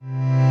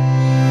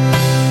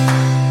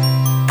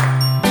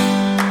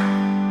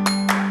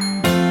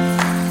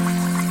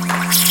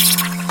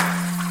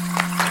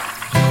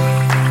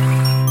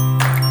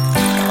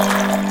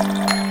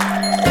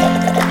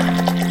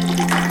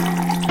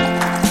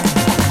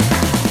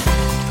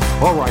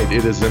All right,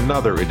 it is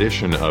another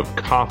edition of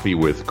Coffee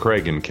with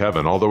Craig and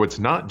Kevin. Although it's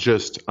not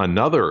just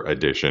another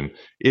edition,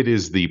 it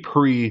is the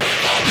pre-podcast.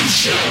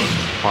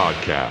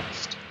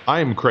 I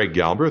am Craig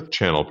Galbraith,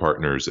 Channel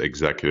Partners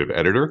Executive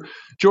Editor.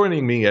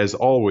 Joining me, as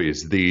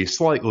always, the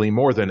slightly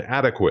more than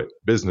adequate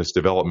business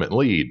development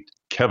lead,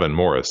 Kevin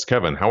Morris.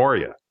 Kevin, how are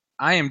you?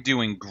 I am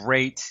doing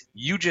great.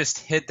 You just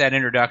hit that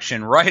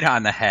introduction right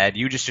on the head.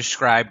 You just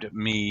described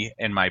me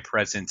and my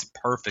presence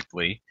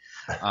perfectly.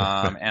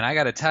 And I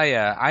got to tell you,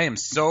 I am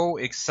so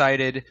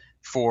excited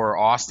for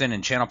Austin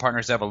and Channel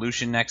Partners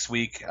Evolution next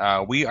week.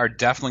 We are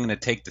definitely going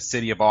to take the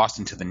city of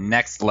Austin to the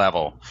next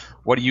level.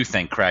 What do you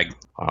think, Craig?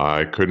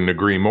 I couldn't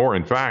agree more.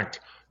 In fact,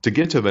 to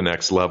get to the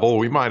next level,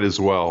 we might as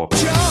well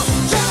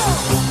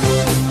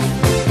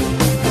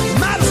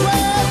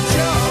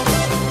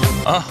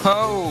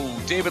Oh,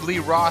 David Lee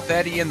Roth,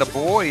 Eddie, and the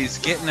boys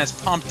getting us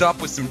pumped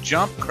up with some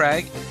Jump,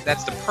 Craig.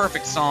 That's the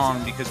perfect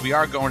song because we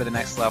are going to the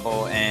next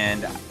level,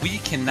 and we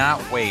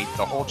cannot wait,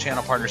 the whole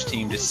Channel Partners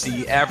team, to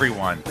see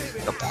everyone,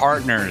 the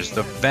partners,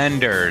 the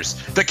vendors,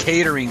 the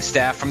catering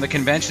staff from the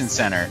convention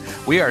center.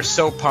 We are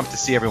so pumped to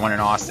see everyone in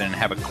Austin and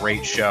have a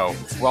great show.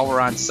 While we're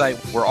on site,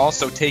 we're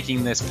also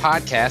taking this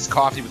podcast,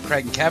 Coffee with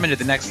Craig and Kevin, to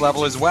the next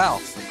level as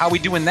well. How are we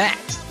doing that?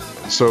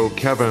 So,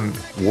 Kevin,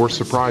 we're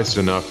surprised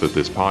enough that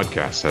this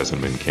podcast hasn't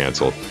been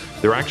canceled.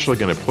 They're actually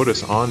going to put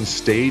us on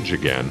stage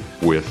again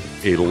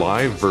with a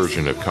live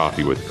version of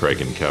Coffee with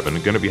Craig and Kevin.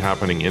 It's going to be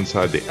happening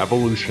inside the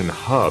Evolution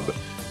Hub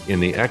in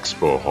the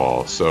Expo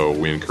Hall. So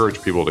we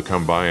encourage people to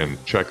come by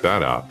and check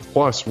that out.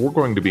 Plus, we're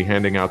going to be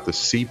handing out the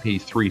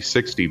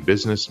CP360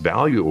 Business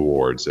Value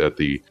Awards at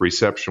the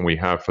reception we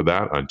have for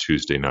that on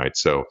Tuesday night.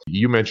 So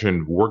you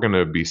mentioned we're going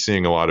to be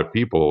seeing a lot of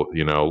people,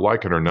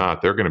 like it or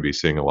not, they're going to be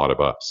seeing a lot of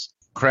us.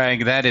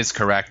 Craig, that is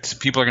correct.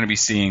 People are going to be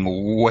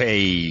seeing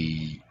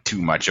way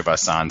too much of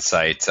us on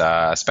site,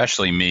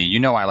 especially me. You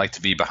know I like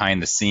to be behind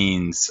the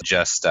scenes,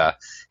 just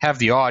have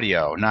the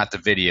audio, not the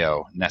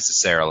video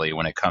necessarily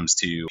when it comes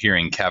to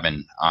hearing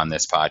Kevin on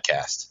this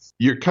podcast.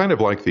 You're kind of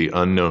like the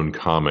unknown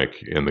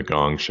comic in the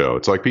Gong Show.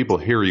 It's like people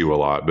hear you a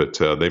lot, but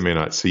they may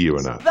not see you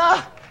enough.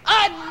 The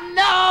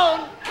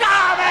unknown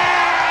comic!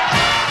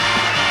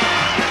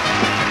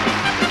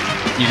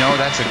 You know,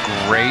 that's a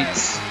great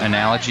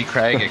analogy,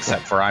 Craig,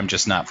 except for I'm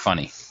just not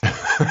funny.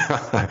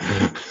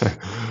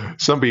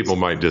 Some people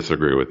might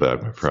disagree with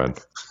that, my friend.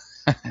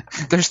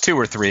 There's 2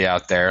 or 3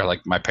 out there,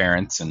 like my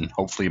parents and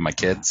hopefully my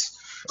kids.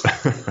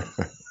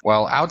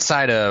 Well,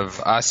 outside of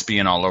us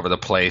being all over the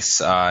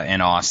place in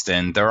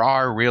Austin, there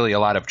are really a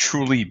lot of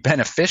truly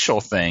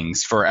beneficial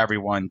things for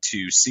everyone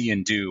to see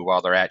and do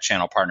while they're at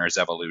Channel Partners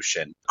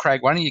Evolution.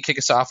 Craig, why don't you kick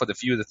us off with a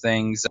few of the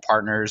things the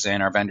partners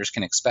and our vendors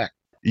can expect?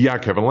 Yeah,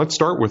 Kevin, let's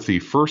start with the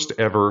first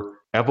ever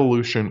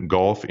Evolution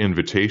Golf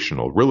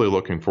Invitational. Really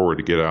looking forward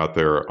to get out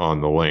there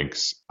on the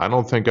links. I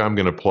don't think I'm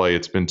going to play.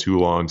 It's been too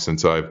long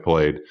since I've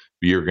played.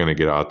 You're going to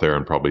get out there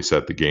and probably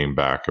set the game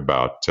back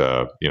about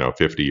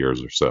 50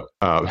 years or so.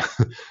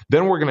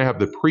 Then we're going to have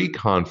the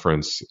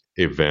pre-conference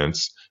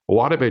events. A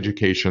lot of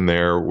education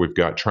there. We've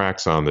got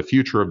tracks on the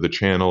future of the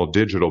channel,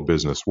 digital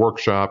business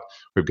workshop.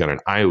 We've got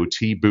an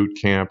IoT boot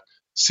camp,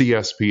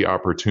 CSP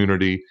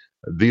opportunity.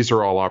 These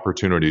are all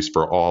opportunities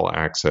for all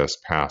access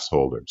pass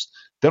holders.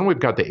 Then we've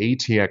got the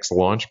ATX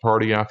launch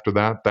party after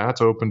that. That's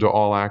open to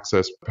all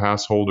access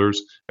pass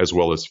holders as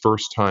well as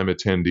first-time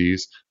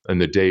attendees. And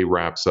the day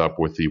wraps up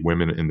with the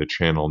Women in the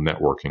Channel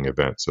networking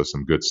event. So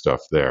some good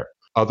stuff there.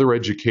 Other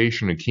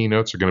education and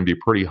keynotes are going to be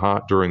pretty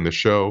hot during the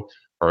show.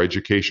 Our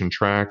education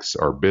tracks,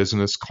 our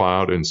business,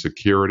 cloud, and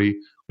security.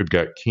 We've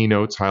got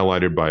keynotes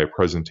highlighted by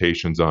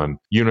presentations on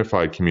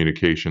unified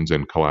communications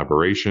and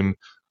collaboration,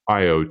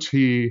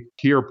 IoT,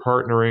 peer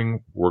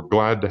partnering. We're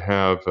glad to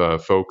have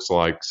folks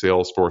like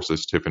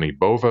Salesforce's Tiffany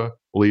Bova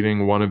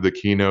leading one of the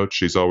keynotes.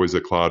 She's always a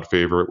cloud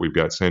favorite. We've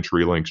got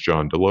CenturyLink's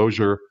John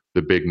DeLozier.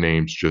 The big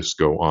names just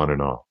go on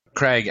and on.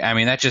 Craig, I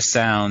mean, that just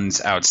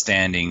sounds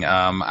outstanding.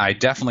 I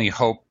definitely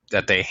hope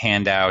that they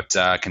hand out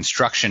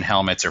construction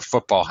helmets or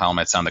football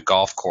helmets on the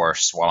golf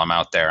course while I'm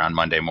out there on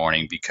Monday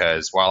morning,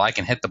 because while I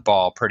can hit the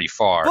ball pretty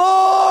far,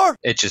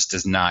 it just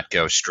does not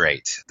go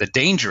straight. The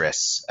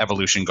dangerous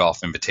Evolution Golf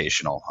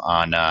Invitational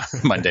on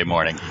Monday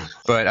morning.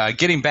 But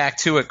getting back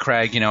to it,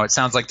 Craig, it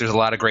sounds like there's a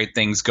lot of great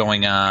things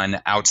going on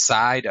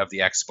outside of the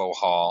Expo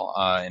Hall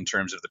in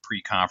terms of the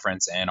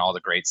pre-conference and all the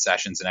great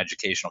sessions and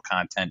educational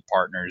content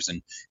partners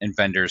and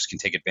vendors can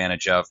take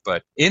advantage of.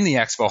 But in the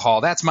Expo Hall,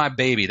 that's my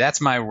baby.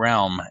 That's my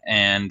realm.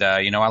 And,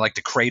 I like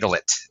to cradle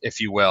it,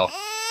 if you will.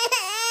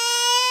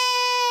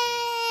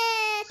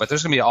 But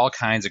there's going to be all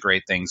kinds of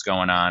great things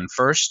going on.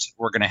 First,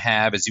 we're going to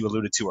have, as you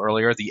alluded to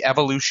earlier, the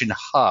Evolution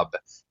Hub.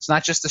 It's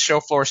not just the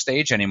show floor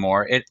stage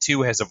anymore. It,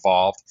 too, has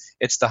evolved.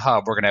 It's the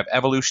hub. We're going to have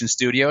Evolution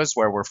Studios,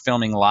 where we're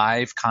filming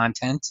live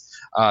content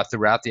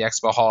throughout the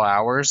Expo Hall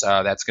hours.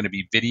 That's going to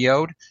be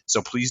videoed,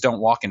 so please don't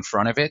walk in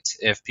front of it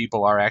if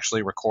people are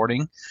actually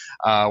recording.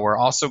 We're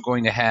also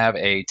going to have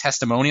a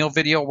testimonial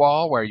video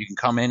wall where you can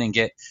come in and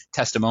get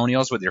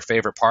testimonials with your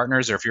favorite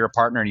partners, or if you're a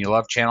partner and you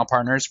love channel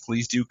partners,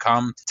 please do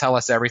come tell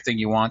us everything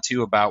you want want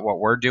to about what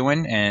we're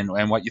doing and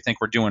what you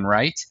think we're doing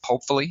right,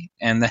 hopefully.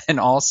 And then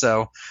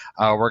also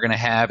we're going to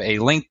have a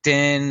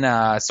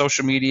LinkedIn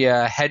social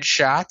media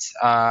headshot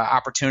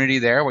opportunity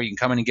there where you can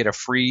come in and get a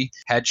free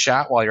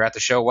headshot while you're at the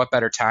show. What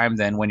better time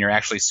than when you're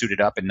actually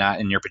suited up and not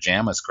in your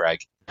pajamas, Craig?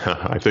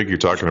 I think you're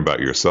talking about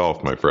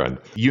yourself, my friend.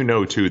 You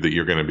know, too, that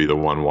you're going to be the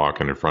one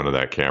walking in front of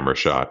that camera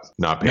shot,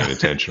 not paying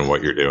attention to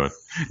what you're doing.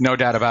 No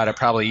doubt about it.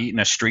 Probably eating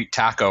a street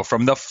taco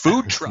from the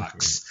food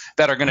trucks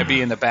that are going to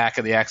be in the back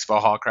of the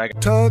expo hall, Craig.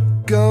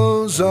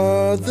 Tacos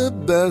are the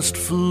best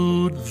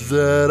food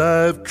that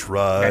I've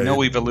tried. I know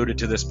we've alluded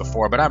to this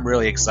before, but I'm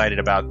really excited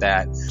about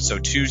that. So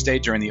Tuesday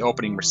during the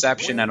opening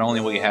reception, not only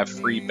will you have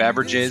free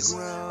beverages,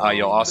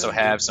 you'll also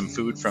have some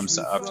food from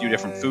a few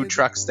different food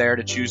trucks there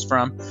to choose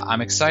from.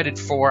 I'm excited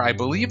for, I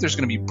believe there's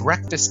going to be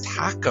breakfast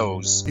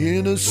tacos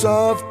in a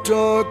soft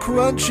or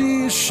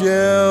crunchy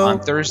shell on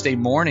Thursday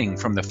morning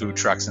from the food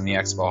trucks in the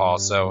expo hall.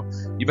 So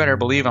you better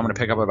believe I'm going to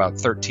pick up about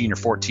 13 or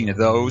 14 of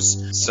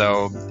those.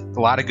 So a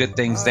lot of good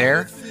things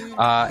there.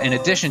 In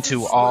addition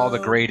to all the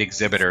great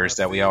exhibitors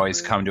that we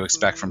always come to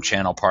expect from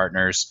channel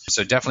partners.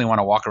 So definitely want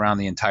to walk around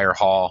the entire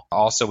hall.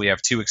 Also, we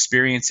have 2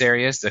 experience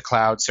areas, the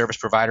Cloud Service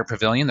Provider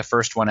Pavilion, the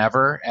first one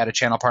ever at a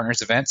channel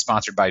partners event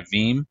sponsored by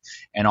Veeam,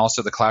 and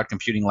also the Cloud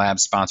Computing Lab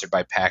sponsored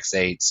by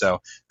Pax8. So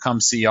come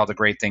see all the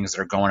great things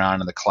that are going on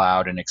in the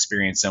cloud and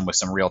experience them with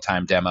some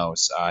real-time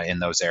demos in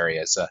those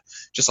areas.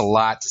 Just a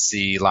lot to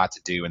see, a lot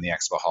to do in the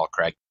expo hall,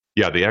 Craig.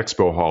 Yeah, the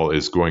expo hall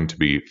is going to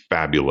be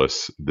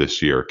fabulous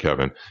this year,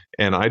 Kevin.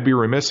 And I'd be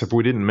remiss if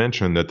we didn't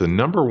mention that the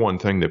number one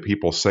thing that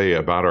people say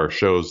about our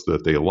shows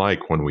that they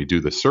like when we do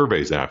the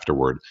surveys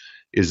afterward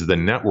is the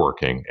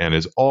networking. And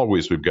as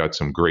always, we've got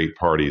some great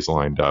parties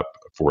lined up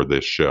for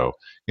this show.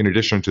 In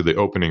addition to the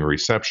opening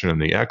reception in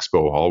the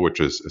expo hall,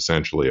 which is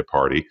essentially a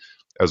party,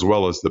 as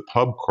well as the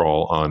pub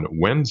crawl on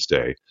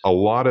Wednesday, a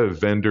lot of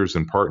vendors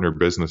and partner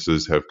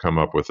businesses have come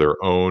up with their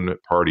own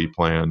party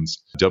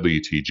plans.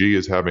 WTG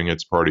is having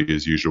its party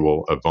as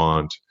usual.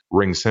 Avant.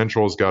 Ring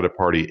Central's got a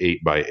party.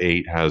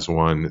 8x8 has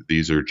one.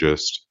 These are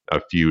just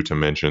a few to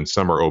mention.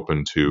 Some are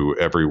open to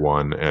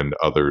everyone, and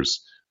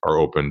others are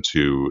open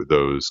to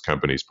those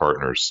companies'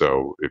 partners.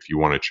 So if you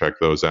want to check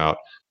those out,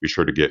 be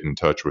sure to get in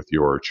touch with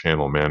your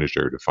channel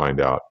manager to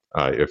find out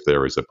if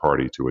there is a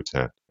party to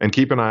attend. And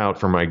keep an eye out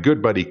for my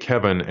good buddy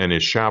Kevin and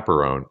his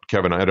chaperone.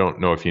 Kevin, I don't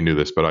know if you knew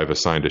this, but I've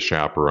assigned a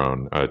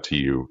chaperone to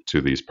you to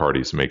these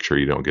parties. Make sure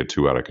you don't get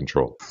too out of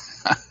control.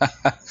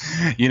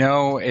 You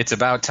know, it's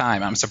about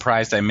time. I'm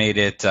surprised I made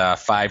it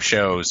 5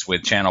 shows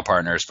with channel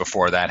partners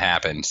before that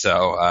happened.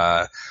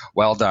 So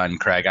well done,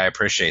 Craig. I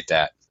appreciate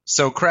that.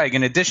 So, Craig,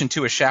 in addition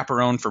to a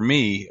chaperone for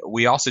me,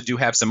 we also do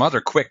have some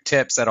other quick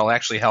tips that'll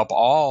actually help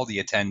all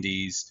the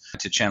attendees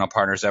to Channel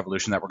Partners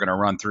Evolution that we're going to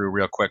run through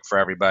real quick for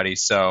everybody.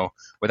 So,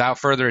 without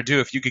further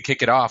ado, if you could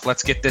kick it off,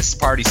 let's get this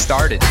party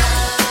started.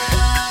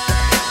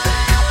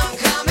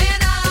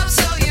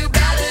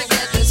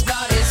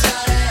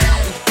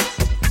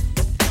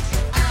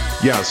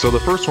 Yeah, so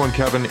the first one,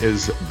 Kevin,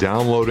 is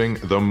downloading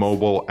the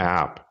mobile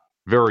app.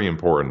 Very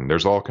important.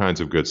 There's all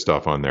kinds of good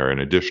stuff on there. In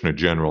addition to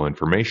general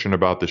information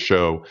about the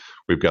show,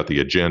 we've got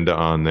the agenda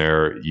on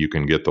there. You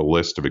can get the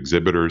list of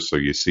exhibitors so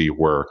you see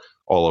where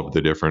all of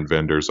the different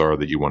vendors are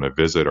that you want to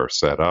visit or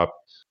set up.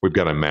 We've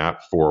got a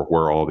map for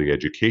where all the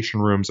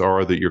education rooms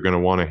are that you're going to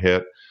want to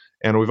hit.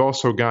 And we've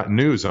also got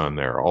news on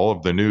there, all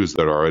of the news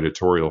that our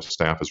editorial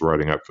staff is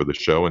writing up for the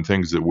show and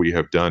things that we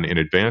have done in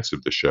advance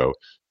of the show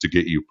to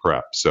get you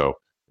prepped. So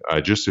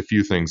just a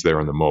few things there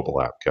on the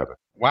mobile app, Kevin.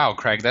 Wow,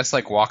 Craig, that's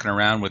like walking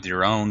around with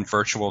your own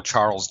virtual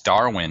Charles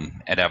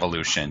Darwin at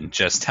Evolution,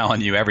 just telling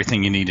you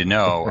everything you need to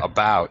know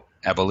about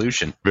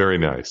evolution. Very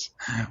nice.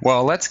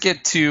 Well, let's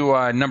get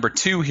to number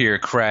 2 here,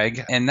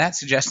 Craig. And that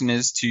suggestion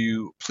is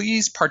to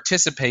please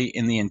participate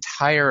in the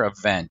entire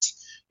event.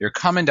 You're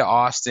coming to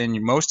Austin.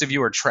 Most of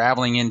you are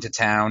traveling into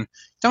town.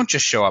 Don't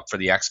just show up for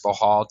the expo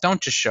hall. Don't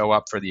just show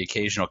up for the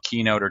occasional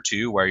keynote or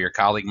two where your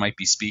colleague might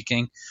be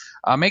speaking.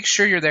 Make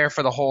sure you're there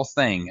for the whole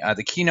thing.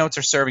 The keynotes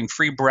are serving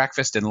free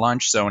breakfast and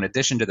lunch, so in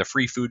addition to the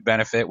free food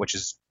benefit, which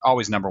is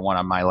always number 1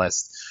 on my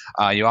list,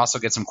 you also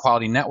get some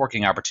quality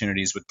networking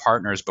opportunities with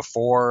partners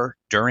before,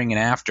 during,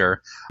 and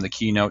after the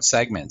keynote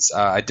segments.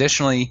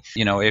 Additionally,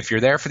 if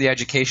you're there for the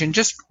education,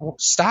 just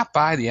stop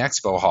by the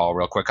expo hall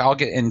real quick. I'll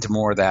get into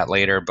more of that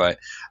later, but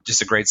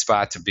just a great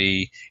spot to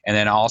be. And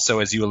then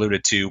also, as you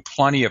alluded to,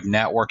 plenty of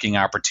networking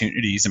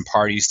opportunities and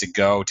parties to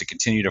go to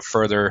continue to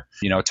further,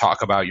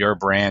 talk about your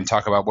brand,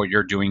 talk about what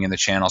you're doing in the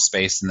channel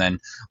space. And then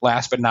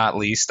last but not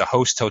least, the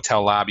Host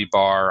Hotel Lobby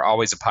Bar,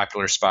 always a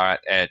popular spot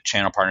at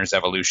Channel Partners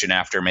Evolution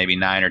after maybe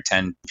 9 or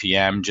 10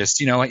 p.m.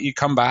 Just, you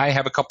come by,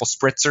 have a couple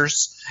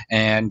spritzers,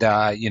 and,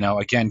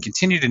 again,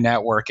 continue to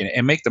network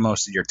and make the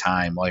most of your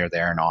time while you're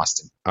there in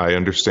Austin. I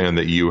understand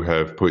that you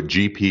have put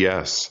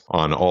GPS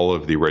on all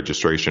of the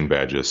registration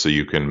badges so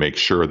you can make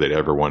sure that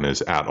everyone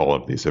is at all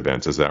of these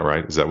events. Is that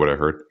right? Is that what I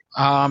heard?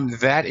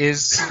 That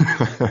is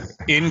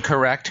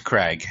incorrect,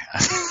 Craig.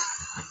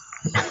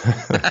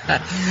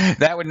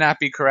 That would not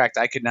be correct.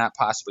 I could not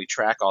possibly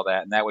track all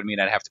that, and that would mean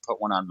I'd have to put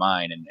one on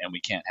mine, and we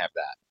can't have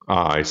that.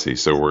 I see.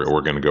 So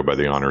we're going to go by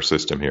the honor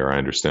system here. I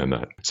understand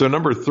that. So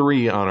number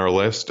 3 on our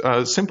list,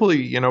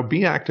 simply,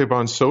 be active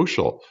on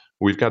social.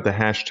 We've got the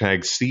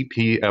hashtag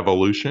CP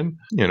Evolution.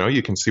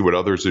 You can see what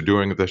others are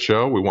doing at the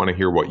show. We want to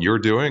hear what you're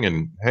doing.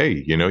 And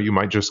hey, you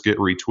might just get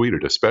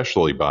retweeted,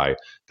 especially by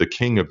the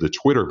king of the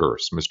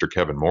Twitterverse, Mr.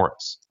 Kevin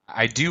Morris.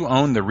 I do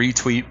own the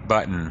retweet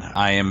button.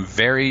 I am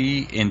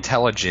very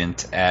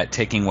intelligent at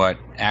taking what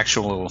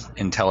actual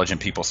intelligent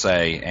people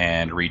say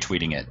and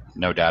retweeting it.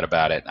 No doubt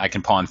about it. I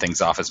can pawn things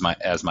off as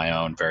my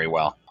own very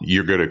well.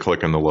 You're good at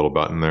clicking the little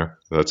button there.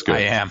 That's good.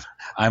 I am.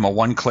 I'm a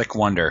one-click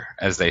wonder,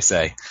 as they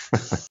say.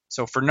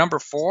 So for number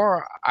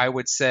 4, I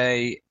would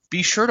say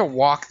be sure to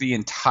walk the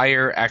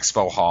entire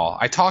expo hall.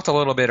 I talked a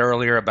little bit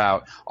earlier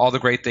about all the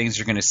great things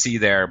you're going to see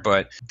there,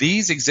 but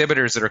these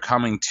exhibitors that are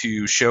coming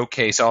to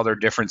showcase all their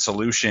different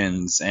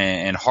solutions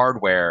and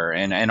hardware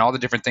and all the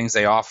different things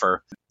they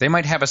offer, they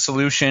might have a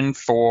solution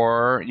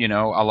for,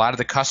 a lot of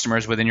the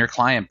customers within your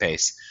client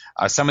base.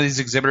 Some of these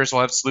exhibitors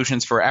will have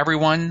solutions for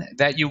everyone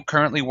that you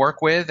currently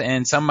work with,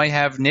 and some might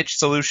have niche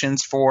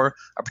solutions for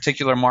a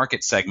particular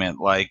market segment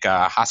like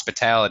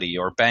hospitality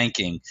or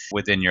banking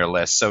within your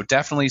list. So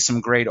definitely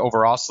some great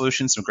overall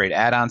solutions, some great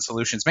add-on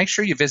solutions. Make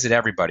sure you visit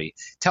everybody.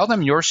 Tell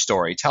them your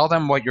story. Tell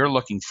them what you're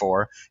looking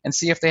for and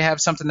see if they have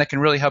something that can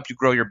really help you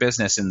grow your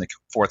business in the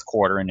fourth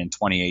quarter and in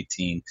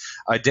 2018.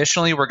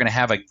 Additionally, we're going to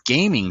have a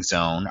gaming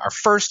zone, our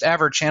first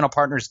ever Channel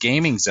Partners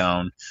gaming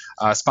zone,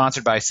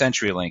 sponsored by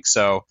CenturyLink.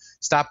 So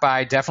stop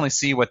by, definitely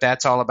see what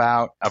that's all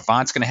about.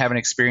 Avant's going to have an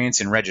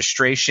experience in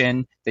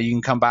registration that you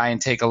can come by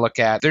and take a look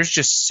at. There's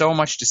just so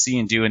much to see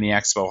and do in the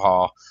expo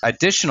hall.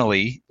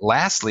 Additionally,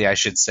 lastly, I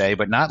should say,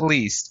 but not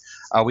least,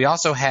 we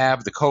also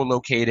have the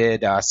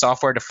co-located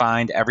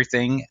software-defined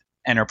everything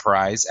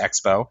Enterprise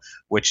Expo,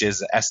 which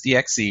is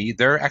SDXE.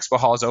 Their expo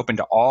hall is open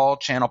to all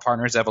Channel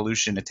Partners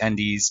Evolution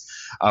attendees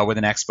with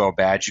an expo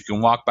badge. You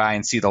can walk by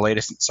and see the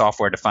latest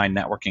software-defined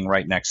networking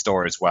right next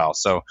door as well.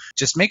 So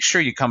just make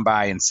sure you come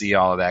by and see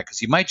all of that,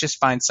 because you might just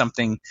find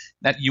something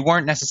that you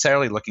weren't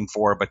necessarily looking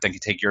for, but that can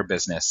take your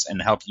business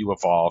and help you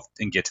evolve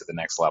and get to the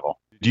next level.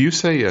 Do you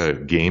say a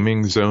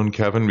gaming zone,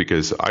 Kevin?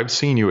 Because I've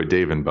seen you at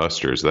Dave &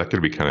 Buster's. That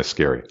could be kind of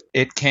scary.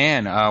 It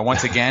can.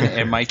 Once again,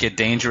 it might get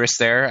dangerous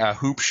there.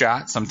 Hoop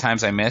shot,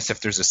 sometimes I miss. If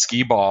there's a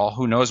skee ball,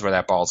 who knows where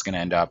that ball is going to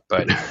end up.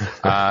 But,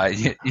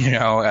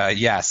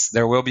 yes,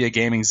 there will be a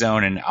gaming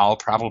zone, and I'll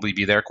probably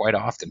be there quite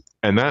often.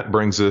 And that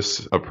brings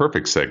us a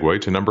perfect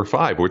segue to number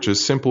 5, which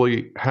is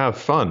simply have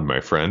fun,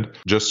 my friend.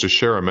 Just to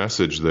share a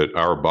message that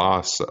our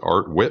boss,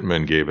 Art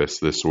Whitman, gave us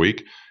this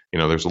week.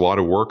 There's a lot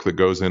of work that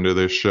goes into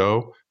this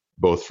show,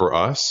 both for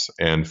us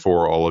and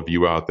for all of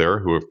you out there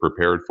who have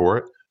prepared for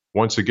it.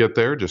 Once you get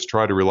there, just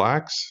try to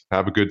relax,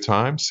 have a good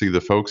time, see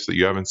the folks that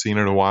you haven't seen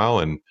in a while,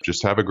 and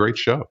just have a great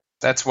show.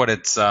 That's what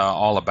it's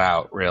all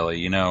about,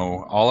 really.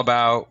 All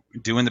about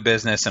doing the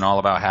business and all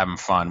about having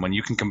fun. When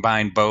you can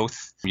combine both,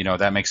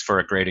 that makes for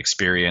a great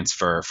experience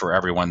for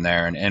everyone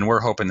there. And we're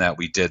hoping that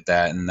we did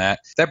that. And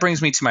that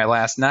brings me to my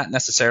last, not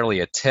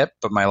necessarily a tip,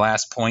 but my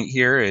last point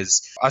here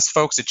is us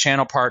folks at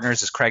Channel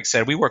Partners, as Craig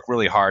said, we work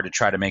really hard to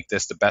try to make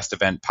this the best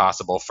event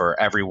possible for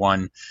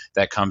everyone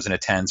that comes and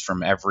attends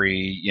from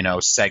every,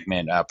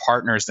 segment,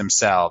 partners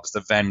themselves,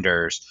 the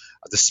vendors,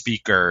 the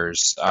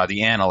speakers,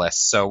 the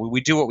analysts. So we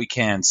do what we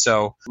can.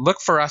 So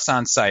look for us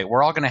on site.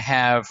 We're all going to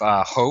have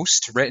a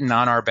host written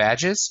on our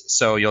badges,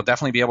 so you'll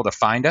definitely be able to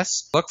find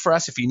us. Look for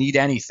us if you need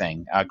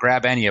anything.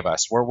 Grab any of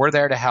us. We're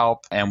there to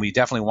help, and we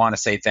definitely want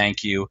to say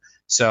thank you.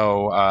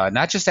 So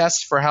not just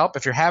ask for help.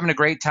 If you're having a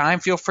great time,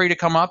 feel free to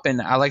come up,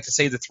 and I like to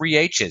say the 3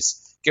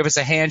 H's. Give us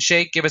a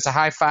handshake, give us a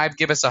high five,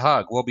 give us a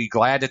hug. We'll be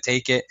glad to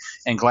take it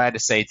and glad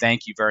to say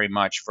thank you very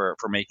much for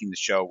making the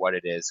show what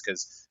it is,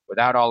 because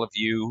without all of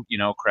you,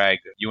 Craig,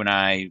 you and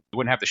I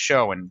wouldn't have the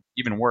show, and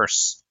even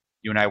worse,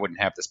 you and I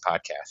wouldn't have this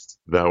podcast.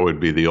 That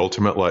would be the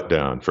ultimate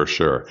letdown for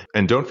sure.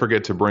 And don't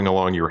forget to bring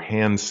along your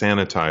hand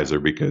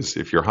sanitizer, because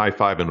if you're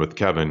high-fiving with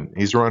Kevin,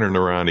 he's running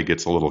around, he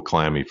gets a little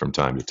clammy from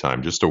time to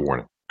time. Just a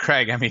warning.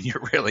 Craig,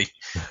 you're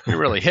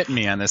really hitting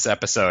me on this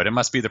episode. It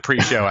must be the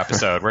pre-show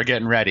episode. We're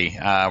getting ready.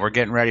 We're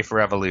getting ready for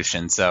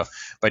Evolution. So,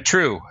 but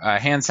true,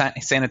 hand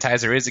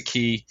sanitizer is a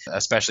key,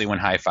 especially when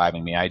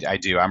high-fiving me. I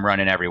do. I'm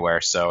running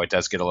everywhere, so it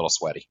does get a little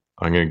sweaty.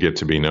 I'm going to get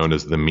to be known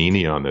as the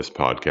meanie on this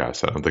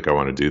podcast. I don't think I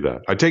want to do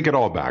that. I take it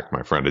all back,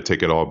 my friend. I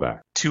take it all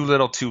back. Too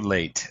little, too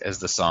late, as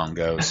the song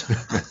goes.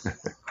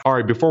 All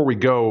right, before we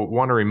go, I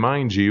want to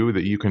remind you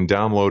that you can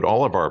download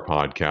all of our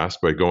podcasts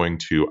by going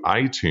to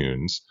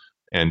iTunes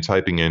and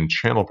typing in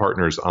Channel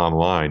Partners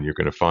Online. You're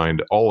going to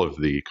find all of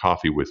the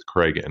Coffee with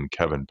Craig and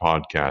Kevin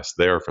podcasts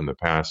there from the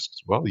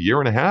past, year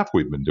and a half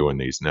we've been doing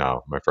these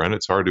now, my friend.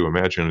 It's hard to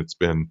imagine it's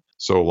been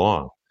so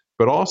long.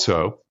 But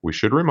also, we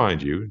should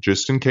remind you,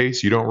 just in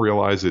case you don't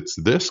realize it's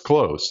this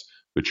close,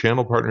 the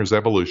Channel Partners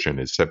Evolution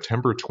is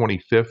September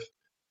 25th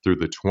through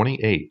the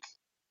 28th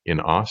in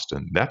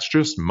Austin. That's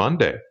just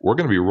Monday. We're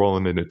going to be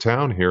rolling into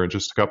town here in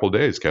just a couple of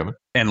days, Kevin.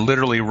 And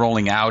literally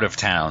rolling out of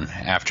town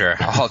after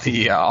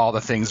all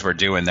the things we're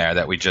doing there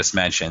that we just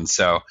mentioned.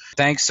 So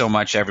thanks so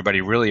much, everybody.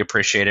 Really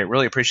appreciate it.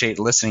 Really appreciate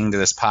listening to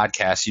this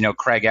podcast. You know,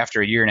 Craig,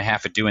 after a year and a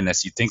half of doing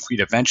this, you'd think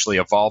we'd eventually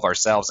evolve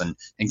ourselves and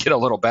get a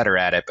little better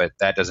at it, but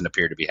that doesn't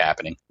appear to be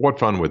happening. What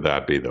fun would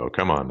that be, though?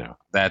 Come on now.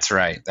 That's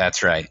right.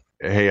 That's right.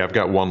 Hey, I've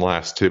got one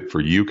last tip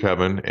for you,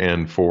 Kevin,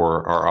 and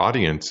for our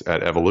audience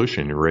at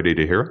Evolution. You ready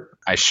to hear it?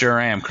 I sure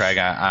am, Craig.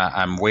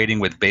 I'm waiting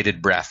with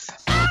bated breath.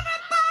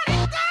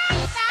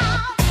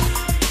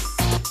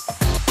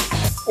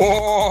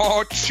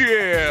 Oh,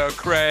 cheer,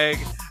 Craig.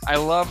 I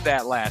love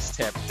that last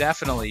tip.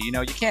 Definitely. You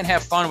know, you can't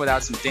have fun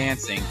without some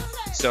dancing.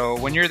 So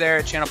when you're there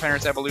at Channel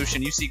Penrith's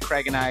Evolution, you see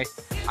Craig and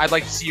I'd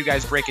like to see you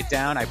guys break it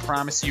down. I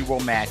promise you we'll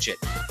match it.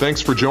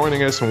 Thanks for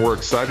joining us, and we're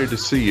excited to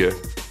see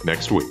you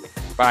next week.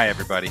 Bye,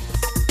 everybody.